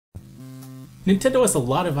Nintendo has a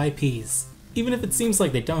lot of IPs, even if it seems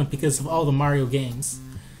like they don't because of all the Mario games.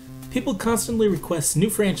 People constantly request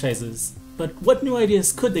new franchises, but what new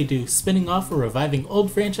ideas could they do spinning off or reviving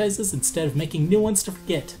old franchises instead of making new ones to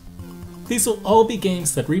forget? These will all be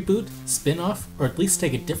games that reboot, spin off, or at least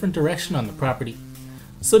take a different direction on the property.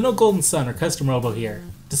 So no Golden Sun or Custom Robo here,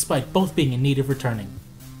 despite both being in need of returning.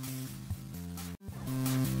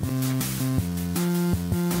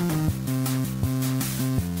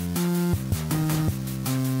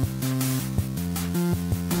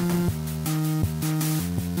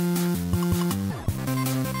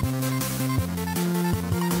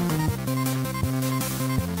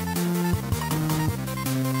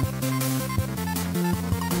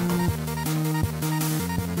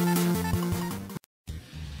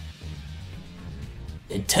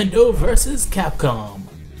 Nintendo vs. Capcom.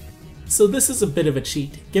 So this is a bit of a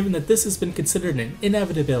cheat, given that this has been considered an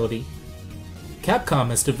inevitability. Capcom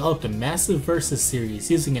has developed a massive Versus series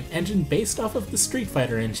using an engine based off of the Street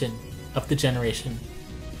Fighter engine of the generation.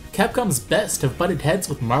 Capcom's best have butted heads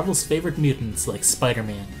with Marvel's favorite mutants like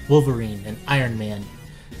Spider-Man, Wolverine, and Iron Man,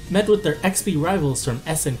 met with their XP rivals from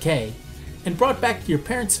SNK, and brought back your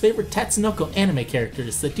parents' favorite Tatsunoko anime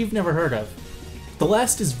characters that you've never heard of. The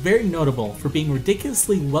last is very notable for being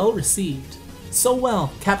ridiculously well received. So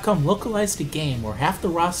well, Capcom localized a game where half the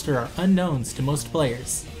roster are unknowns to most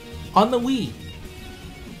players. On the Wii!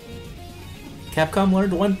 Capcom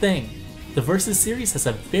learned one thing. The Versus series has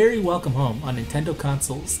a very welcome home on Nintendo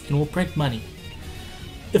consoles and will print money.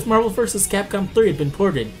 If Marvel vs. Capcom 3 had been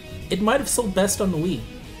ported, it might have sold best on the Wii,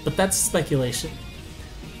 but that's speculation.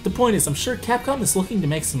 The point is, I'm sure Capcom is looking to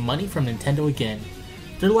make some money from Nintendo again.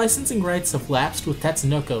 Their licensing rights have lapsed with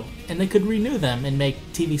Tatsunoko, and they could renew them and make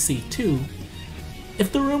TVC 2.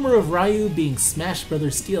 If the rumor of Ryu being Smash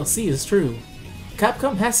Bros. DLC is true,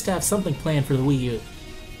 Capcom has to have something planned for the Wii U.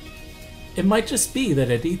 It might just be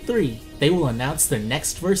that at E3, they will announce their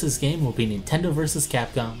next Versus game will be Nintendo vs.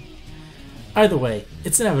 Capcom. Either way,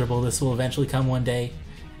 it's inevitable this will eventually come one day,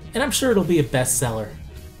 and I'm sure it'll be a bestseller.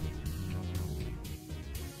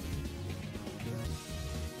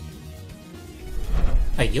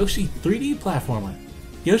 A Yoshi 3D platformer.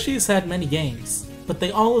 Yoshi has had many games, but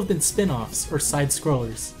they all have been spin-offs or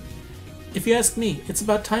side-scrollers. If you ask me, it's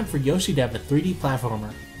about time for Yoshi to have a 3D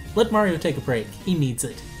platformer. Let Mario take a break, he needs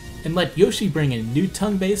it. And let Yoshi bring in new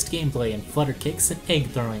tongue-based gameplay and flutter kicks and egg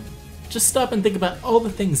throwing. Just stop and think about all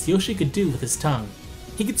the things Yoshi could do with his tongue.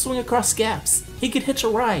 He could swing across gaps, he could hitch a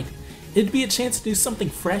ride. It'd be a chance to do something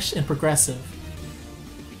fresh and progressive.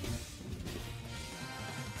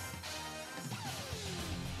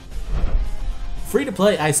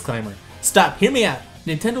 Free-to-play Ice Climber. Stop, hear me out!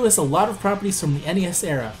 Nintendo has a lot of properties from the NES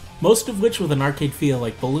era, most of which with an arcade feel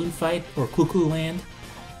like Balloon Fight or Cuckoo Land.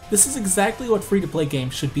 This is exactly what free-to-play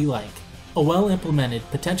games should be like. A well-implemented,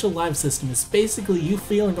 potential live system is basically you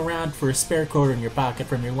feeling around for a spare quarter in your pocket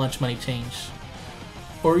from your lunch money change.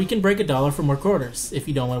 Or you can break $1 for more quarters, if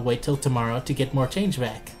you don't want to wait till tomorrow to get more change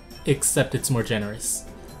back. Except it's more generous.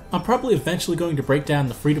 I'm probably eventually going to break down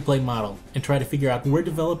the free-to-play model, and try to figure out where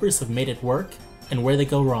developers have made it work, and where they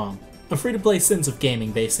go wrong. A free-to-play sins of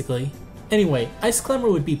gaming, basically. Anyway, Ice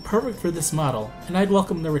Climber would be perfect for this model, and I'd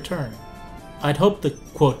welcome the return. I'd hope the,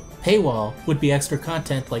 quote, paywall would be extra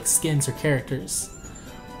content like skins or characters.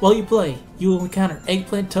 While you play, you will encounter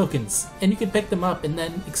eggplant tokens, and you can pick them up and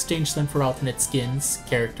then exchange them for alternate skins,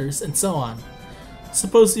 characters, and so on.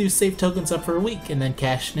 Suppose you save tokens up for a week and then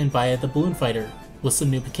cash in and buy the Balloon Fighter with some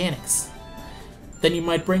new mechanics. Then you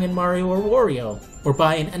might bring in Mario or Wario, or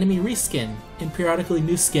buy an enemy reskin, and periodically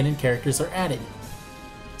new skin and characters are added.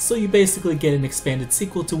 So you basically get an expanded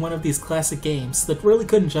sequel to one of these classic games that really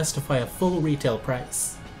couldn't justify a full retail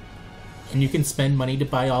price. And you can spend money to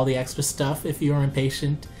buy all the extra stuff if you're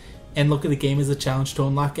impatient, and look at the game as a challenge to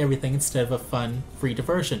unlock everything instead of a fun, free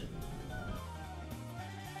diversion.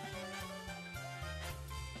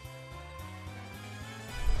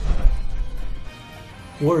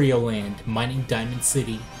 Wario Land Mining Diamond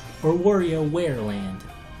City, or WarioWare Land.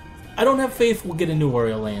 I don't have faith we'll get a new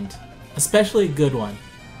Wario Land, especially a good one.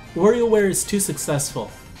 WarioWare is too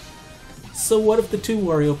successful. So what if the two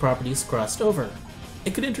Wario properties crossed over?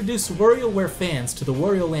 It could introduce WarioWare fans to the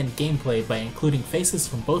Wario Land gameplay by including faces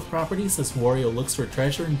from both properties as Wario looks for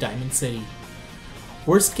treasure in Diamond City.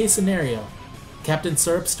 Worst case scenario, Captain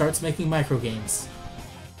Syrup starts making microgames.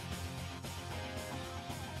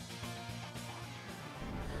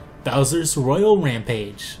 Bowser's Royal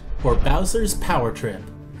Rampage, or Bowser's Power Trip.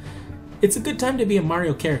 It's a good time to be a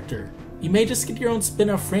Mario character. You may just get your own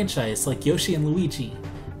spin-off franchise like Yoshi and Luigi,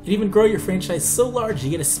 and even grow your franchise so large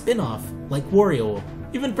you get a spin-off like Wario.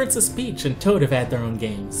 Even Princess Peach and Toad have had their own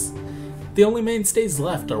games. The only mainstays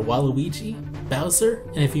left are Waluigi, Bowser,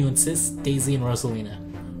 and if you insist, Daisy and Rosalina.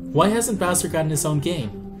 Why hasn't Bowser gotten his own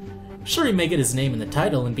game? Sure, he may get his name in the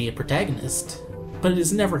title and be a protagonist, but it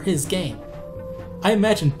is never his game. I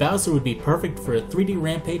imagine Bowser would be perfect for a 3D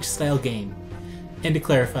Rampage style game. And to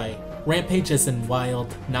clarify, Rampage as in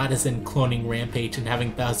wild, not as in cloning Rampage and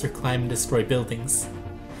having Bowser climb and destroy buildings.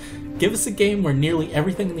 Give us a game where nearly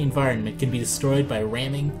everything in the environment can be destroyed by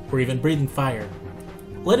ramming or even breathing fire.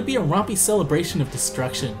 Let it be a rompy celebration of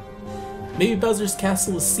destruction. Maybe Bowser's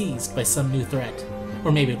castle was seized by some new threat,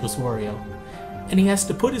 or maybe it was Wario, and he has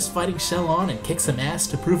to put his fighting shell on and kick some ass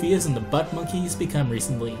to prove he isn't the butt monkey he's become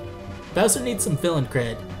recently. Bowser needs some villain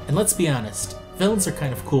cred, and let's be honest, villains are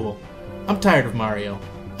kind of cool. I'm tired of Mario.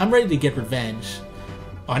 I'm ready to get revenge.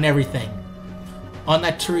 On everything. On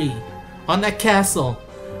that tree. On that castle.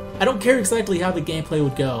 I don't care exactly how the gameplay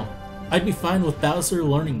would go. I'd be fine with Bowser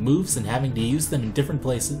learning moves and having to use them in different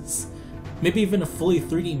places. Maybe even a fully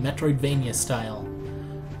 3D Metroidvania style.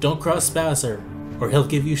 Don't cross Bowser, or he'll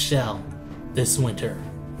give you shell this winter.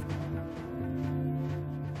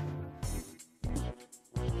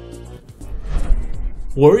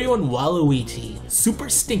 Wario and Waluigi Super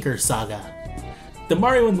Stinker Saga. The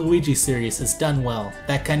Mario and Luigi series has done well.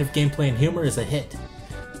 That kind of gameplay and humor is a hit.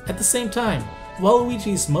 At the same time,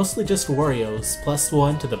 Waluigi's mostly just Wario's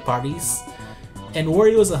 +1 to the parties, and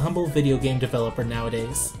Wario is a humble video game developer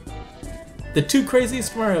nowadays. The two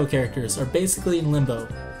craziest Mario characters are basically in limbo.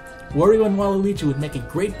 Wario and Waluigi would make a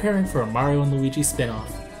great pairing for a Mario and Luigi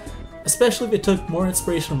spin-off, especially if it took more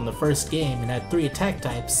inspiration from the first game and had 3 attack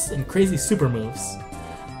types and crazy super moves.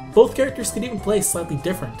 Both characters could even play slightly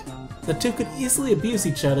different. The two could easily abuse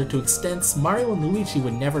each other to extents Mario and Luigi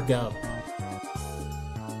would never go.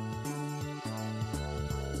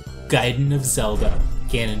 Gaiden of Zelda,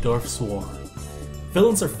 Ganondorf's War.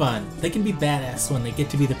 Villains are fun. They can be badass when they get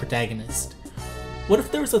to be the protagonist. What if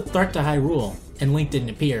there was a threat to Hyrule, and Link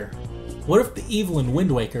didn't appear? What if the evil in Wind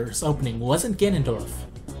Waker's opening wasn't Ganondorf,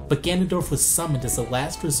 but Ganondorf was summoned as a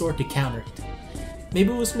last resort to counter it?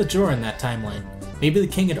 Maybe it was Majora in that timeline. Maybe the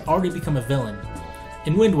king had already become a villain.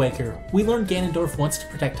 In Wind Waker, we learned Ganondorf wants to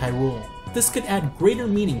protect Hyrule. This could add greater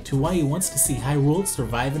meaning to why he wants to see Hyrule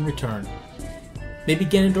survive and return. Maybe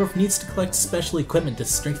Ganondorf needs to collect special equipment to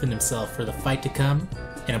strengthen himself for the fight to come,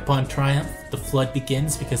 and upon triumph, the flood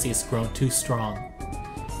begins because he has grown too strong.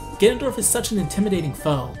 Ganondorf is such an intimidating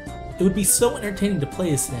foe. It would be so entertaining to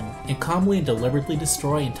play as him and calmly and deliberately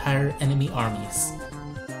destroy entire enemy armies.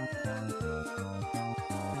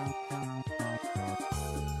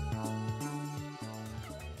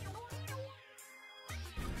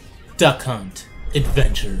 Duck Hunt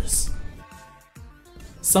Adventures.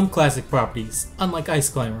 Some classic properties, unlike Ice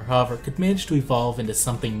Climber, however, could manage to evolve into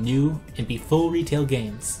something new and be full retail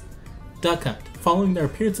games. Duck Hunt, following their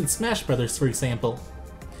appearance in Smash Bros. For example.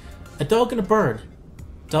 A dog and a bird.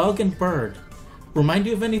 Dog and bird. Remind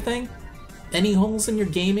you of anything? Any holes in your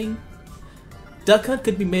gaming? Duck Hunt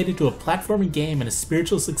could be made into a platforming game and a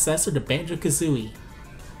spiritual successor to Banjo-Kazooie.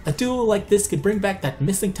 A duo like this could bring back that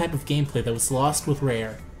missing type of gameplay that was lost with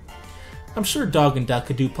Rare. I'm sure Dog and Duck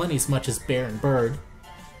could do plenty as much as Bear and Bird.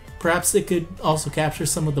 Perhaps it could also capture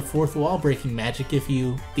some of the fourth wall breaking magic if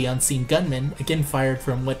you, the unseen gunman, again fired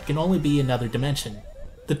from what can only be another dimension.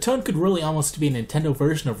 The tone could really almost be a Nintendo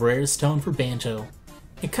version of Rare's tone for Banjo,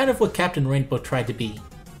 and kind of what Captain Rainbow tried to be,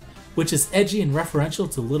 which is edgy and referential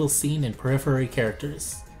to little scene and periphery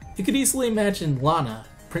characters. You could easily imagine Lana,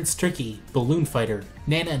 Prince Tricky, Balloon Fighter,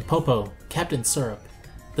 Nana and Popo, Captain Syrup,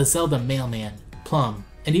 the Zelda Mailman, Plum,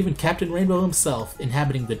 and even Captain Rainbow himself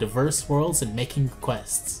inhabiting the diverse worlds and making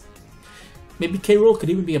quests. Maybe K. Rool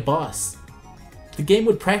could even be a boss. The game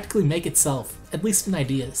would practically make itself, at least in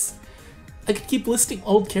ideas. I could keep listing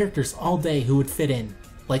old characters all day who would fit in,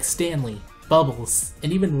 like Stanley, Bubbles,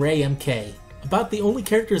 and even Ray MK. About the only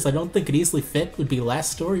characters I don't think could easily fit would be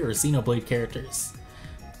Last Story or Xenoblade characters.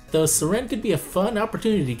 Though Seren could be a fun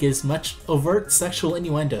opportunity to get as much overt sexual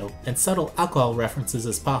innuendo and subtle alcohol references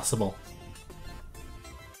as possible.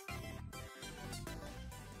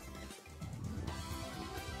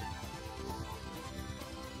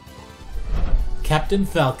 Captain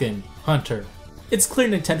Falcon Hunter. It's clear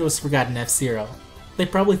Nintendo has forgotten F-Zero. They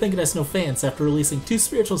probably think it has no fans after releasing 2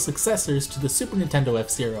 spiritual successors to the Super Nintendo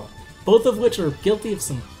F-Zero, both of which are guilty of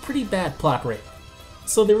some pretty bad plot rape.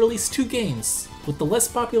 So they released 2 games, with the less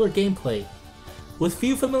popular gameplay, with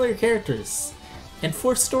few familiar characters, and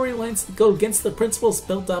 4 storylines that go against the principles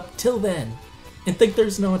built up till then, and think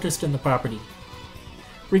there's no interest in the property.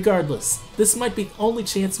 Regardless, this might be the only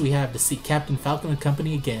chance we have to see Captain Falcon and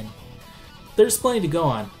company again. There's plenty to go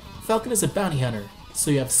on. Falcon is a bounty hunter,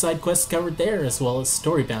 so you have side quests covered there as well as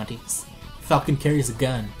story bounties. Falcon carries a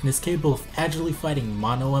gun and is capable of agilely fighting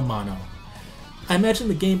mano a mano. I imagine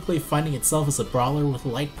the gameplay finding itself as a brawler with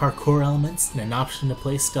light parkour elements and an option to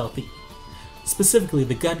play stealthy. Specifically,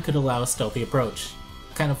 the gun could allow a stealthy approach.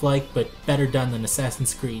 Kind of like, but better done than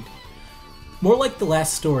Assassin's Creed. More like The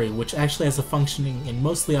Last Story, which actually has a functioning and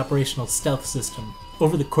mostly operational stealth system.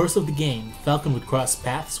 Over the course of the game, Falcon would cross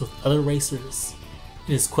paths with other racers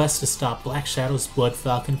in his quest to stop Black Shadow's Blood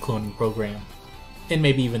Falcon cloning program, and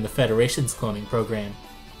maybe even the Federation's cloning program.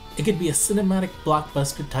 It could be a cinematic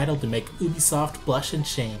blockbuster title to make Ubisoft blush and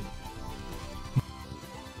shame.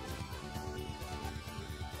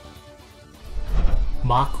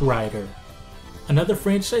 Mach Rider. Another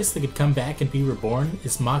franchise that could come back and be reborn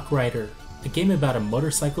is Mach Rider, a game about a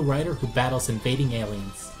motorcycle rider who battles invading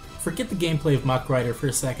aliens. Forget the gameplay of Mach Rider for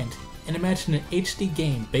a second, and imagine an HD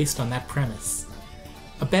game based on that premise.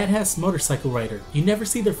 A badass motorcycle rider, you never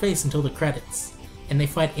see their face until the credits, and they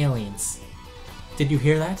fight aliens. Did you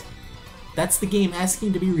hear that? That's the game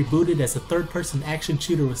asking to be rebooted as a third-person action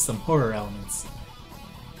shooter with some horror elements.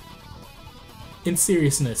 In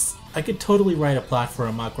seriousness, I could totally write a plot for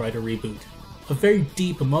a Mach Rider reboot. A very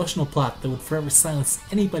deep, emotional plot that would forever silence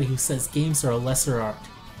anybody who says games are a lesser art.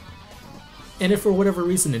 And if for whatever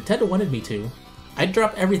reason Nintendo wanted me to, I'd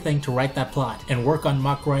drop everything to write that plot and work on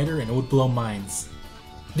Mach Rider, and it would blow minds.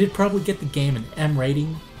 It'd probably get the game an M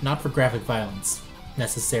rating, not for graphic violence,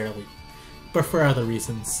 necessarily, but for other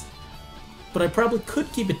reasons. But I probably could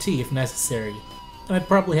keep a T if necessary, and I'd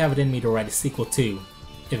probably have it in me to write a sequel too,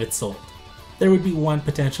 if it sold. There would be one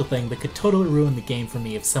potential thing that could totally ruin the game for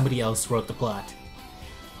me if somebody else wrote the plot.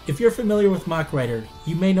 If you're familiar with Mach Rider,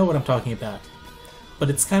 you may know what I'm talking about, but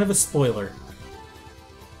it's kind of a spoiler.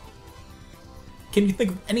 Can you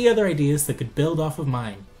think of any other ideas that could build off of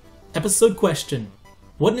mine? Episode question: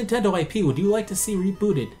 what Nintendo IP would you like to see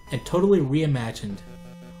rebooted and totally reimagined?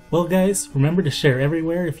 Well guys, remember to share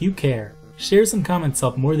everywhere if you care. Shares and comments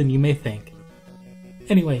help more than you may think.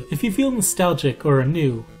 Anyway, if you feel nostalgic or are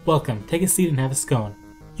new, welcome, take a seat and have a scone.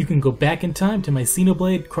 You can go back in time to my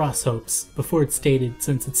Xenoblade Cross hopes, before it's dated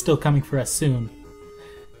since it's still coming for us soon.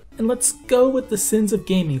 And let's go with the sins of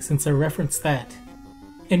gaming since I referenced that.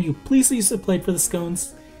 And you please use the plate for the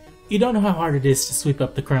scones. You don't know how hard it is to sweep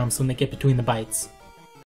up the crumbs when they get between the bites.